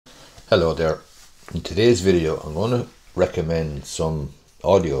Hello there. In today's video I'm going to recommend some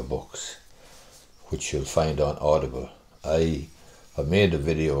audiobooks which you'll find on Audible. I have made a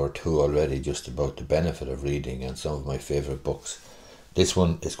video or two already just about the benefit of reading and some of my favourite books. This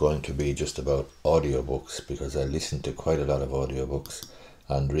one is going to be just about audiobooks because I listen to quite a lot of audiobooks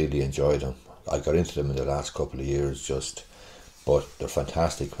and really enjoy them. I got into them in the last couple of years but they're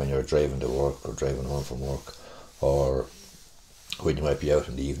fantastic when you're driving to work or driving home from work, or when you might be out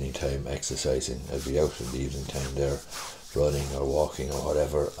in the evening time exercising. I'd be out in the evening time there running or walking or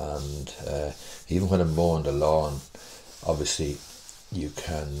whatever, and even when I'm mowing the lawn, obviously you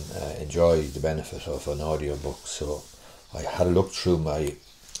can enjoy the benefit of an audiobook. So I had a look through my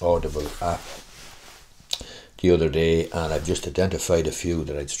Audible app the other day and I've just identified a few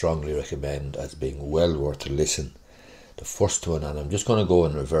that I'd strongly recommend as being well worth a listen. The first one, and I'm just going to go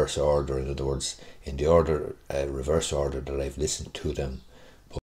in reverse order, in other words, in the reverse order that I've listened to them